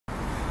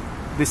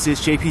This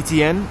is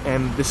JPTN,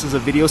 and this is a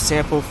video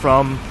sample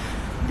from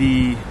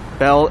the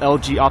Bell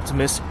LG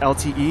Optimus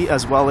LTE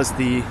as well as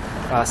the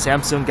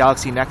Samsung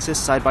Galaxy Nexus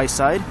side by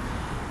side.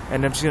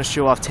 And I'm just going to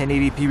show off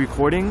 1080p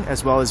recording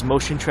as well as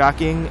motion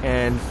tracking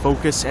and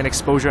focus and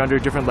exposure under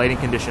different lighting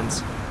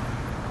conditions.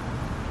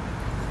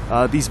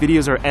 These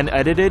videos are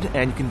unedited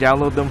and you can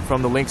download them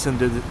from the links in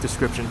the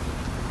description.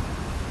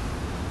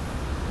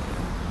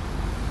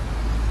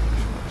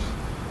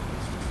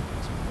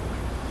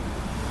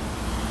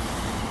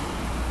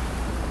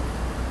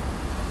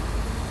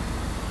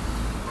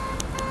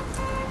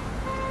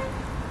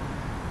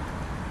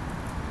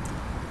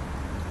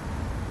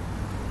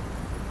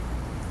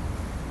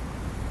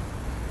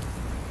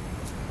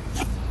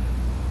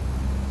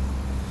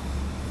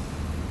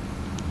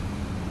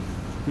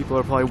 People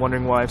are probably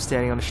wondering why I'm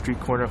standing on a street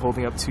corner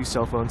holding up 2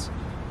 cell phones.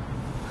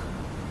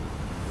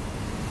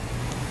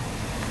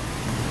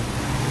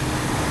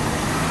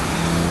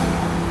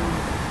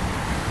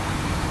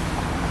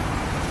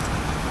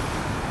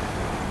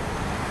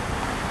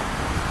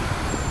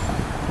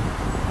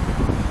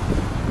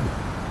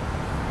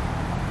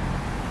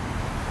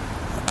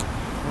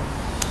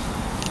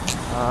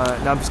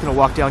 Now I'm just going to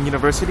walk down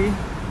University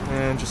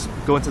and just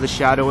go into the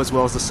shadow as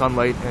well as the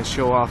sunlight and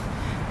show off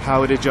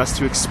how it adjusts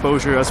to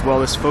exposure as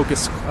well as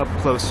focus up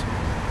close.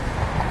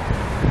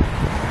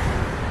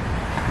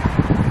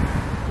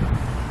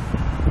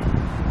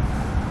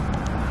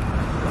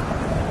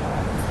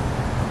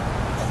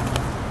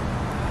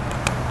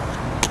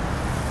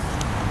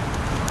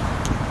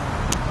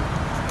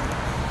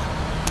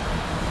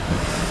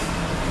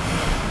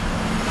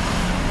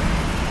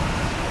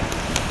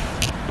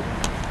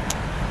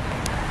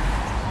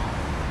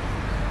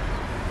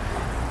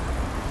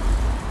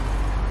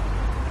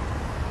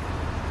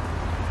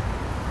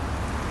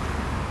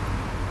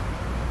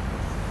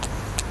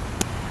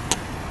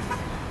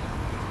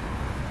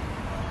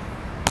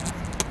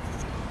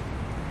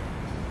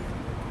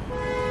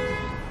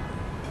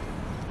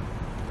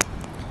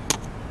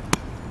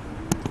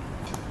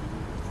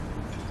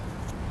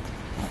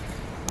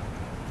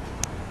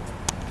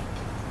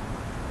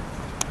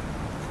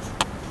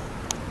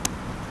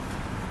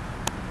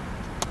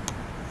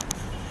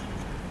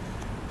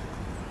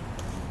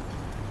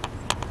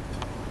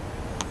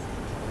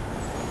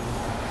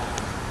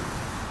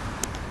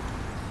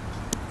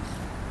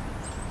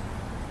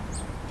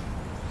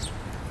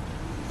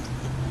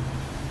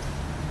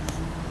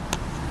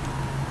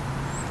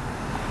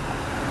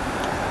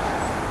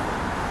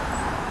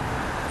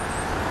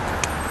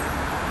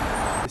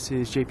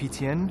 This is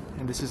JPTN,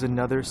 and this is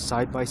another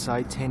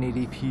side-by-side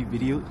 1080p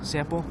video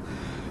sample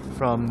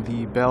from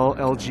the Bell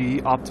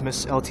LG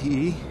Optimus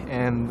LTE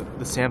and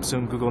the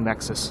Samsung Google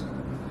Nexus.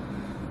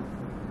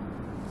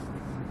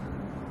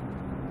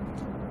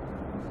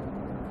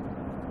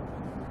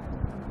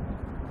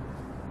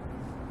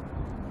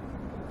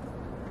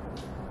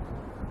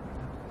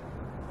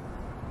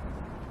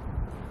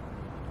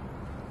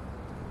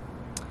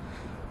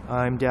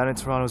 I'm down in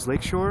Toronto's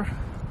Lakeshore,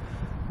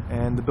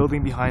 and the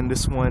building behind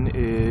this one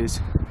is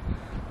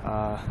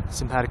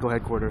Simpatico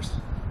headquarters.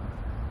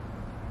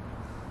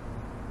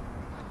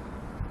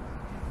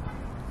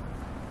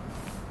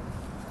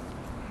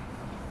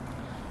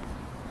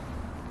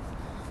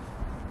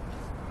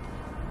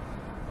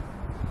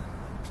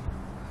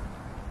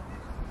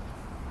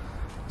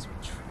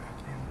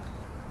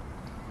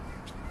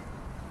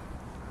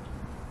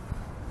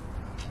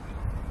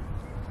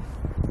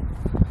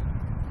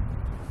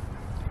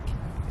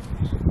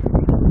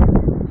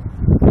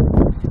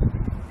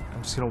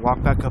 I'm just going to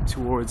walk back up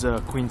towards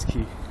Queens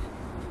Quay.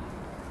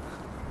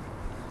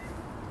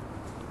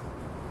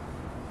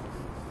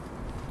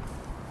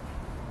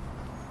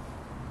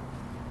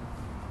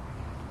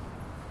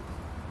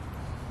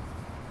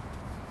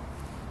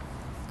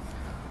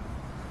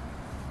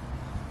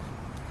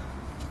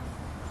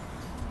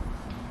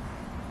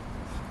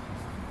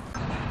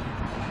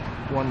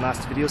 One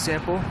last video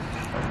sample.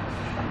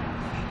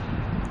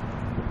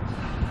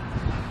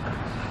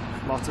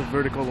 Lots of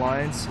vertical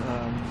lines.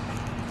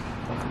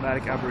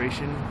 Chromatic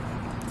aberration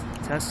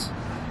tests,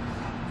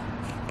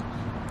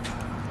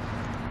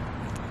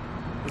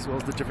 as well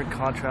as the different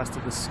contrast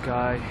of the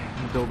sky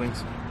and the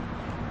buildings.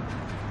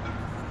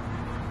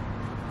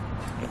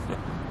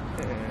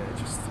 And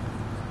just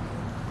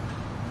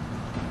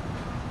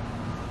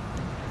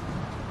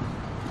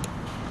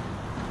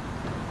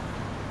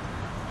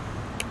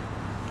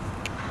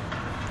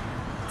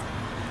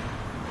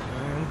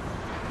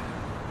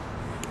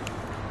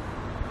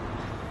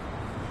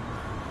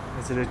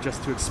as it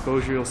adjusts to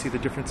exposure, you'll see the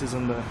differences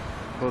in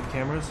both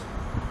cameras.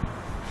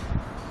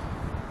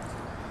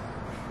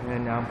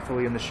 And now I'm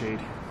fully in the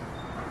shade.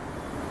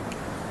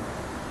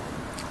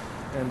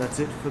 And that's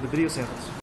it for the video samples.